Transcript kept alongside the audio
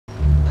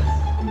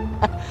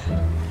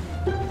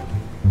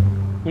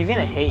He's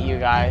gonna hate you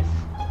guys.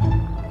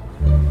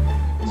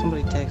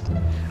 Somebody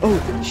texted. Oh,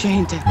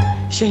 Shane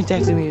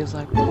texted me. He was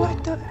like,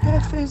 "What the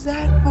F is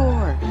that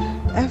for?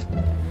 F?"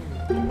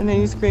 And then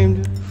he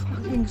screamed,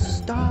 "Fucking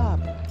stop!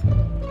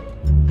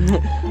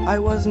 I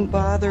wasn't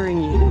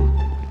bothering you."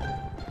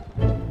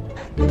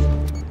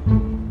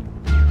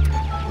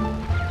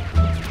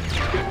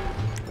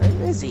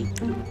 Where is he?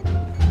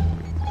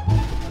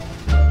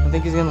 I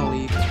think he's gonna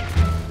leave.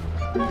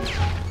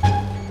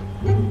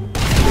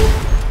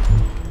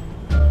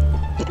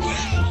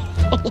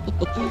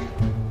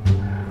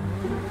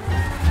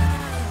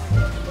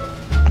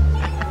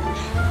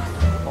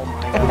 Oh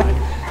my god.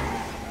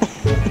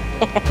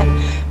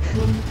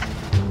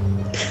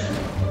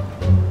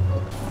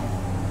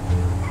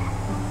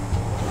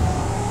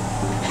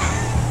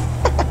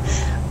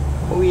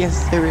 Oh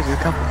yes, there is a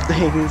couple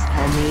things.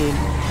 I mean,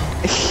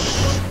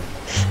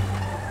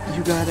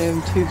 you got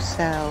him to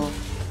sell,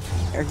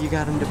 or you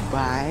got him to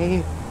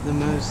buy the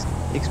most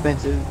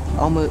expensive,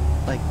 almost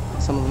like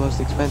some of the most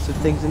expensive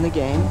things in the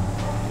game,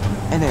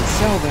 and then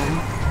sell them,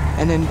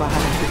 and then buy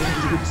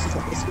the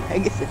useless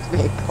Pegasus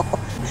vehicle.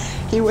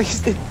 He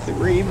wasted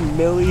 $3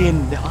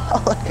 million.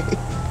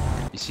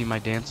 You see my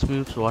dance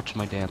moves? Watch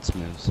my dance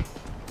moves.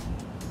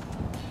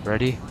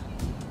 Ready?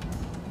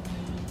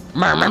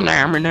 The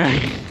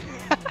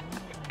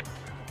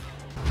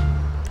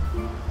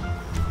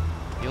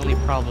only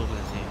problem is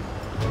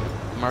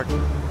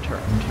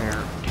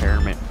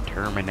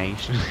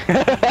termination.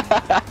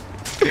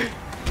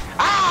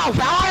 Ow!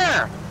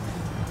 Fire!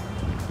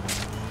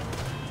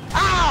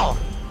 Ow!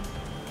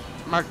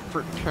 Mark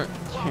for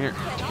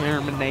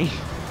termination.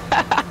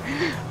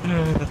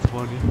 That's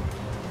funny.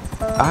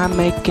 I'm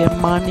making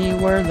money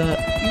where the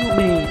you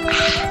mean.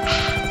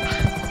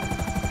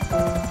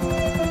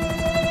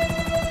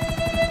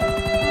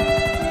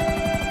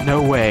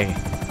 No way.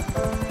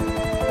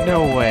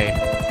 No way.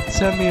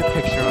 Send me a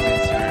picture on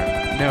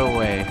Instagram. No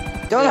way.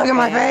 Don't look at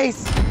my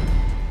face!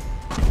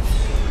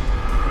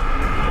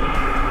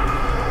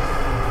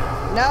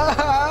 No!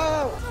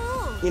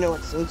 You know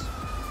what, since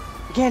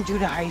you can't do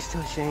the heist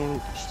till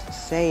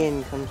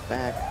Shane comes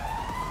back,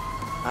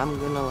 I'm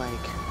gonna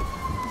like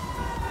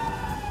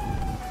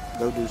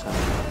go do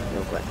something,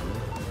 no question.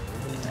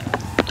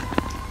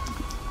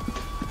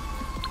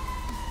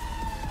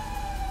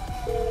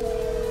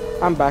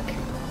 I'm back.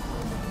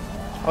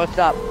 What's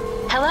up?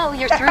 Hello,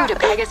 you're through to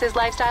Pegasus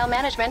Lifestyle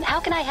Management. How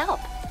can I help?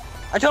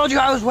 I told you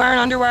I was wearing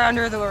underwear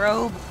under the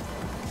robe.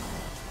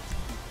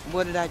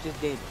 What did I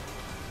just did?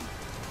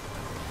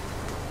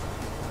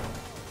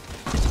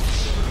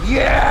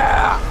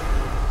 Yeah!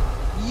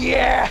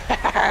 Yeah!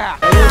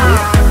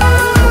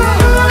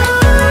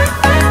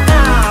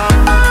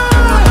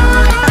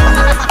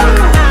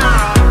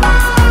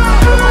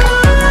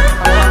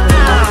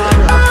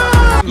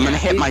 I'm gonna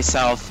hit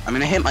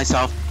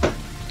myself.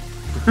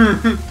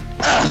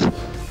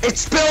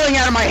 It's spilling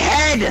out of my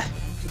head!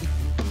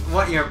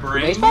 What, your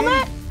brain? Baseball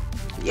bat?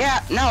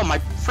 Yeah, no, my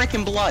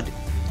freaking blood.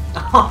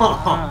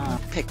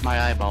 Pick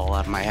my eyeball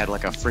out of my head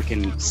like a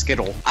freaking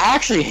Skittle. I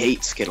actually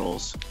hate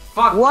Skittles.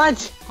 Fuck. What?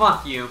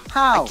 Fuck you.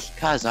 How?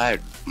 Cause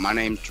my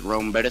name's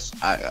Jerome Bettis.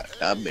 I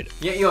bit it.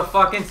 Yeah, you'll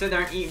fucking sit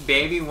there and eat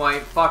baby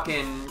white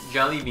fucking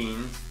jelly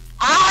beans.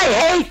 I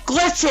hate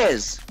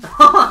glitches!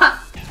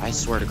 I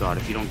swear to God,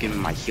 if you don't give me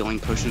my healing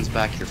potions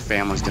back, your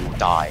family's gonna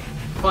die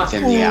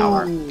within the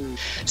hour.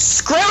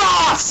 Screw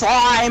off,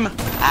 slime!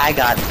 I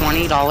got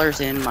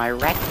 $20 in my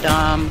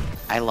rectum.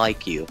 I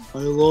like you. I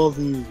love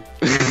you.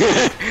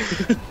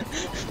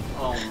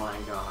 Oh my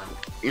god.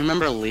 You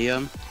remember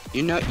Liam?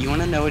 You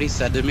wanna know what he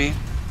said to me?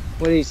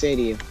 What did he say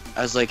to you?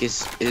 I was like,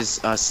 is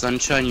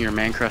Sunshine your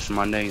man crush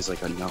Monday? He's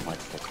like, no, like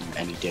fucking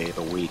any day of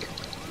the week.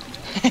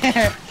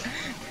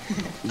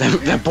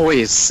 That boy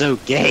is so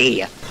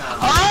gay.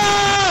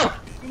 Oh!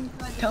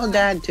 Tell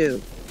Dad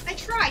to. I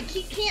tried.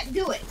 He can't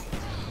do it.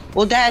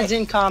 Well, Dad's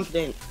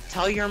incompetent.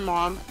 Tell your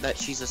mom that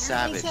she's a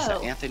savage. so.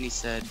 That Anthony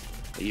said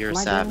that you're a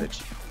My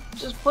savage.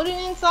 Just put it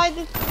inside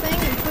the thing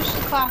and push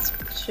the clasp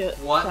shut.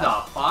 What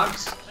the fuck?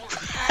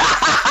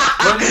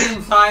 Put it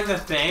inside the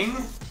thing?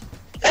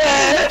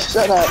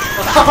 Shut up.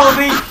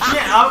 Holy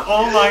shit!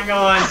 Oh my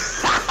god.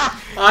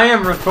 I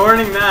am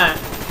recording that.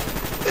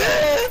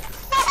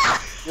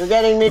 You're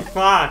getting me.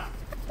 Fuck.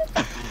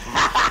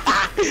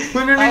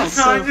 Put it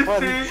inside the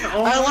thing.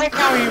 Oh I like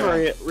how he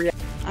reacts.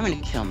 I'm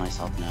gonna kill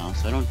myself now,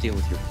 so I don't deal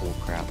with your bull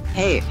crap.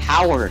 Hey,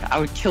 Howard, I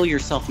would kill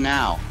yourself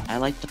now. I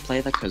like to play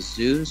the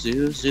kazoo,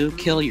 zoo,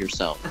 kill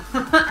yourself.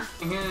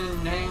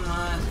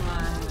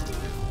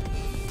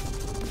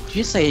 Did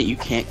you say you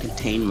can't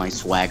contain my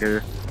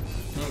swagger?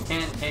 You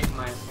can't take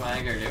my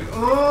swagger, dude.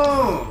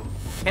 Ooh!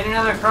 Hit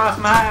another cross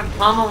my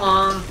pummel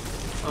on.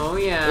 Oh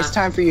yeah. It's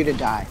time for you to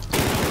die.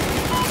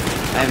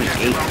 I have an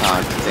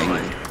 8-cog thing.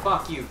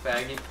 Fuck you,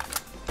 faggot.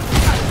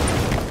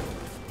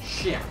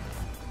 Shit.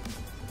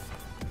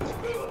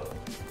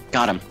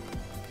 Got him.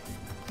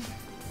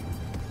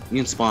 You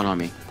can spawn on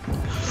me.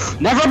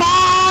 Never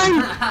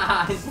mind!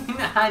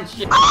 That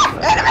shit.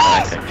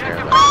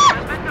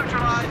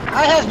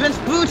 I has been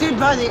spooted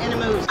by the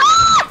enemies.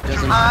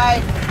 Doesn't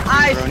I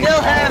I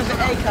still have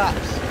A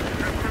cups.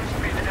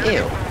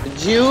 Ew.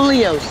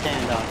 Julio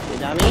standoff, you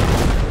dummy.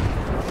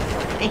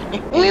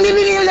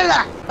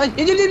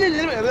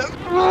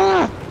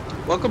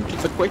 Welcome to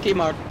the quickie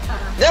mode.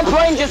 That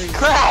plane just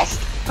crashed.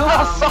 Who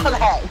else saw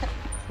that?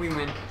 We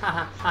win.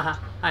 Haha, haha.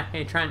 Hi,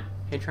 hey Trent.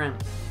 Hey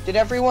Trent. Did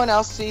everyone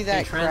else see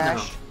that Hey Trent.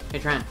 crash? No. Hey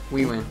Trent.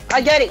 We win.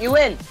 I get it, you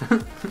win.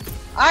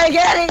 I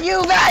get it,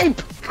 you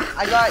vape.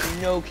 I got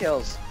no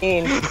kills.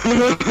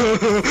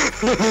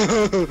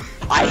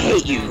 I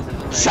hate you.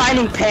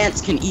 Shining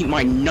Pants can eat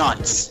my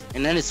nuts,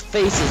 and then his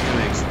face is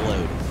gonna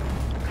explode.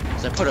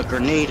 So I put a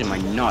grenade in my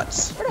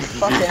nuts. Where the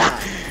fuck am I?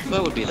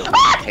 That would be the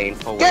least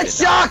painful way Get to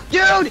shocked,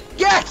 dude!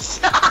 Get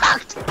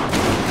shocked!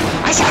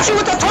 I shot you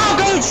with the 12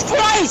 gauge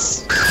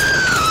twice!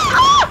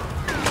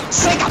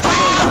 Sick of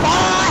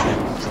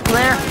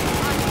Claire,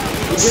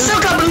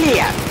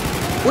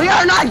 we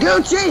are not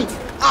Gucci!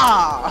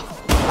 Ah!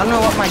 I don't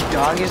know what my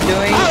dog is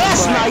doing. Oh,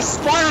 that's but... nice.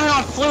 Spawn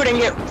on flute and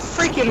get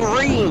freaking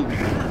reamed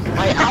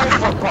by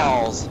alpha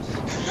balls.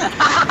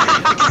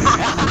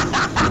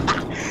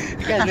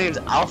 The guy's name's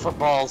Alpha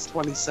Balls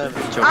 27.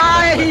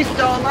 He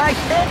stole my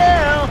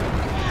kill!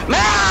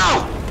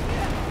 Meow!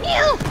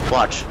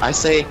 Watch, I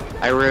say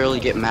I rarely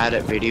get mad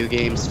at video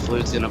games.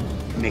 Flute's gonna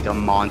make a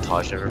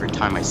montage of every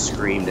time I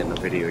screamed in the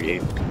video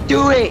game.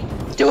 Do it!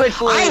 Do it,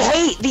 Flute! I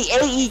hate the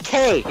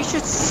AEK! You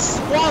should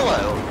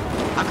swallow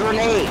a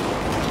grenade.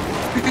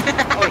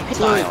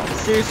 Flute,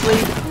 seriously,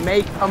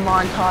 make a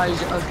montage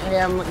of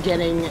him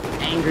getting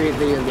angry at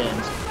video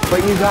games.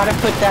 But you gotta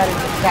put that in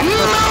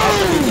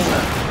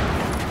the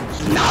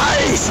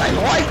Nice! I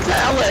like the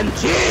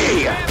LMG!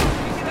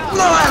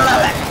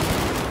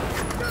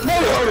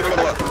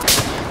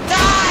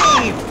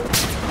 Dive!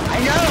 I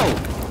know!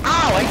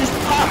 Ow, I just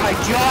popped my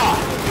jaw!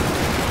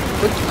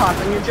 What's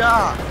popping your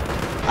jaw?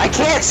 I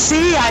can't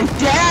see, I'm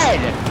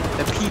dead!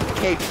 The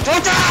PK.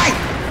 Don't die!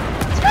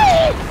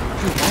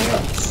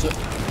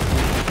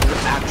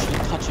 They're actually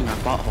touching our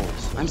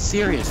buttholes. I'm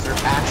serious, they're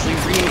actually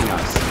reading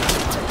us.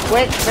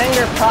 Quit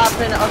finger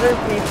popping other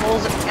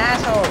people's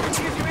assholes.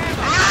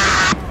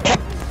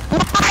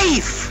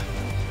 Life!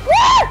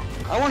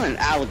 I want an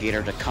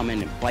alligator to come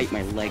in and bite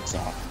my legs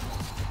off.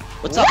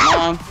 What's up,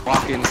 Mom?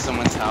 Walk into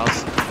someone's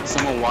house.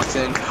 Someone walks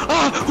in.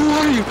 Ah! Who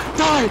are you?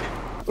 Die!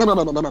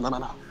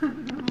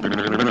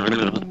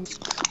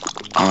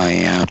 Oh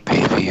yeah,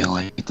 baby, you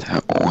like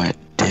that wet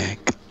dick.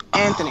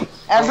 Anthony,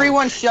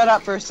 everyone shut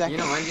up for a second. You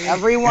know what, dude?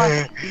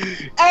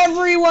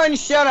 Everyone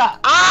shut up.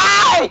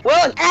 I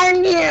will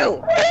end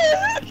you!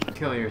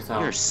 Kill yourself.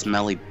 You're a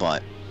smelly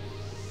butt.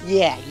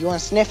 Yeah, you wanna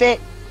sniff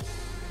it?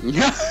 Did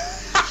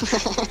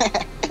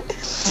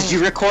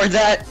you record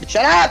that?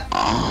 Shut up!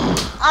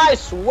 I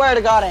swear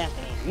to God,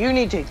 Anthony, you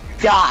need to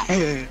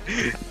die.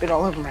 Spit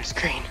all over my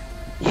screen.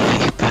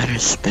 Yeah, you better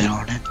spit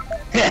on it.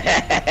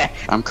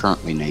 I'm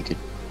currently naked.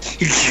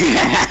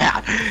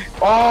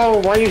 Oh,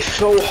 why are you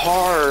so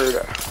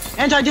hard?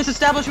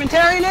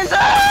 Anti-disestablishmentarianism!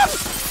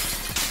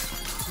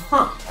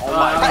 Oh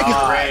my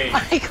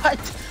God.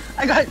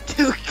 I got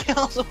 2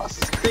 kills while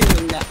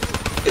screaming that.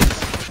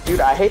 Dude,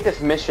 I hate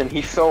this mission.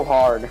 He's so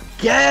hard.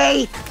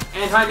 Gay!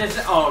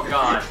 Oh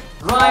God.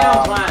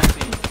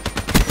 Rhinoplasty.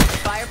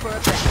 Fire for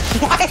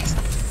effect.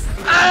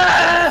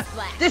 What?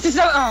 This is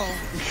so. Oh.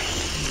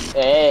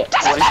 Hey,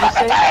 what did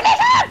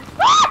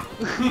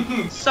you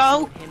say?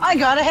 So, I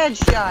got a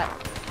headshot.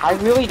 I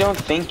really don't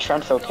think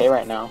Trent's okay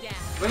right now.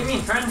 What do you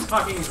mean? Trent's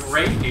fucking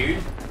great,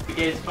 dude.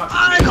 Because fucking.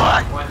 I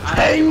got What?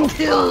 10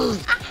 kills.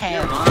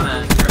 Your mom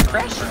has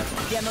depression.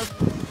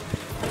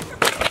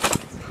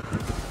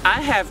 I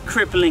have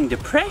crippling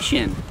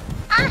depression.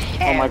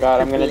 Oh my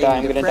God, I'm gonna die.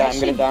 I'm gonna die. I'm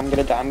gonna die. I'm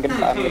gonna die. I'm gonna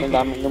die. I'm gonna die.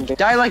 I'm gonna die.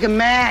 Die like a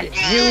man,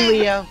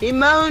 Julio. He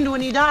moaned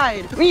when he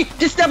died.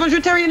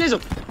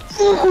 Disestablishmentarianism.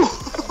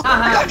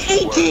 I got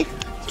 18.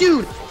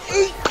 Dude,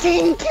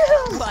 18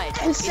 kills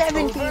and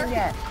 17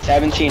 deaths.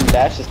 17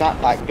 deaths. It's not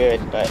that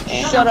good, but.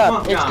 Shut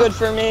up. It's good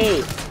for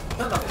me.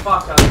 Shut the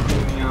fuck up,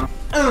 Julio.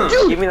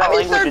 Dude, Give me that I'm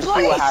in language third and see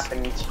what place.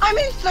 happens. I'm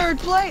in 3rd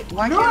place.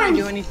 Why can't I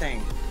do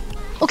anything?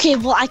 Okay,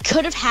 well, I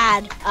could have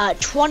had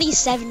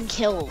 27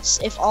 kills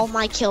if all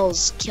my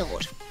kills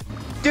killed.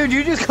 Dude,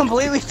 you just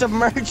completely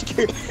submerged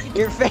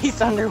your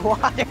face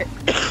underwater. Can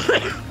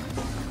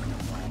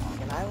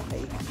I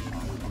wait?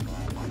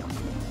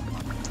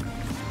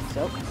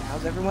 So,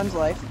 how's everyone's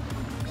life?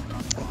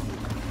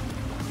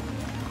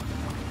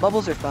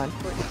 Bubbles are fun.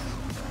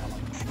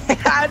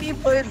 How do you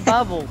put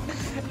bubble?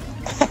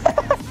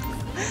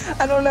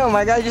 I don't know,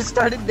 my guy just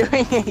started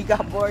doing it, he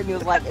got bored and he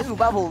was like, ooh,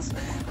 bubbles.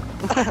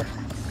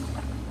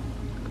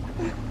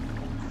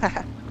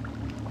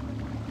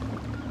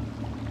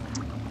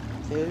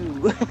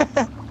 Ooh.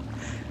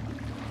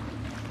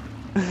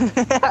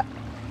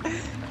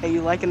 Hey,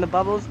 you liking the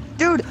bubbles?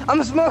 Dude,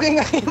 I'm smoking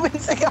a Cuban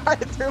cigar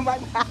through my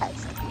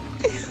mask.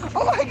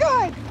 Oh my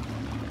God.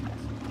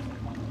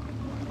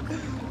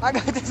 I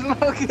got to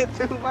smoke it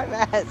through my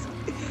mask.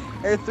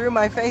 Or through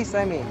my face,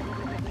 I mean.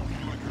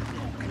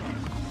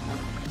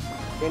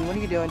 Ben, what are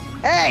you doing?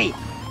 Hey!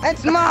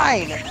 That's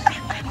mine!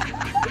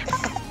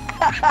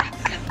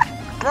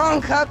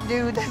 Wrong cup,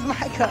 dude. That's my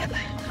cup.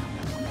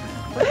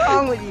 What's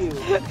wrong with you?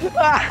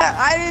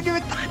 I didn't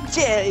even touch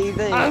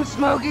anything. I'm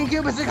smoking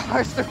Cuban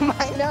cigars through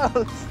my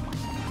nose.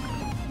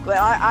 But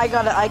I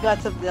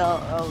got something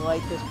to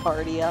light this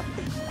party up.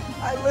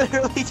 I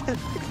literally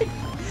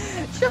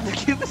just shoved a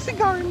Cuban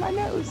cigar in my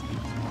nose.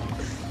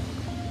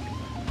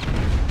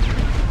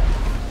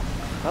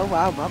 Oh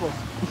wow, bubbles.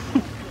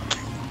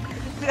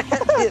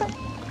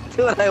 That's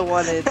what I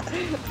wanted.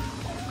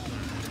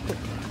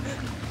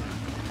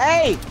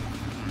 Hey!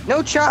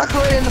 No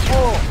chocolate in the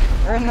pool!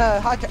 Or in the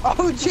hot tub.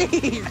 Oh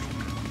jeez!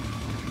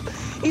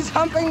 He's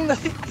humping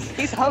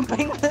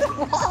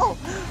the wall!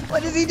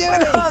 What is he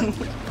doing?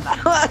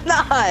 I'm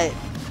not!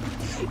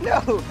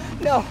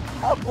 No,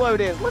 upload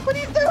it. Look what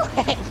he's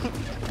doing!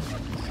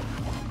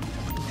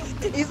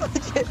 He's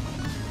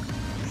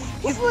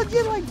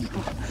legit like...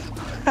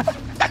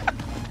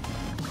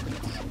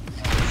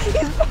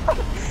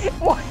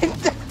 What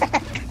the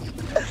heck?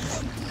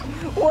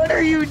 What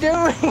are you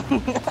doing?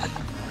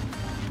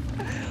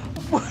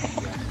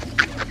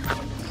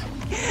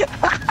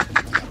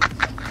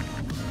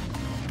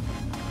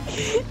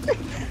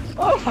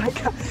 Oh my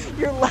god,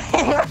 you're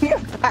laying on your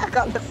back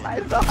on the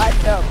side of the hot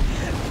tub,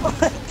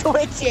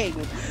 twitching.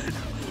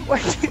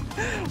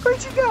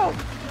 Where'd you go?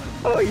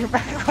 Oh, you're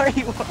back where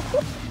you were.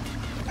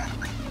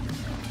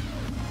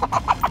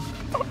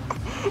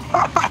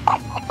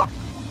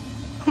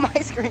 My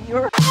screen, you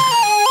were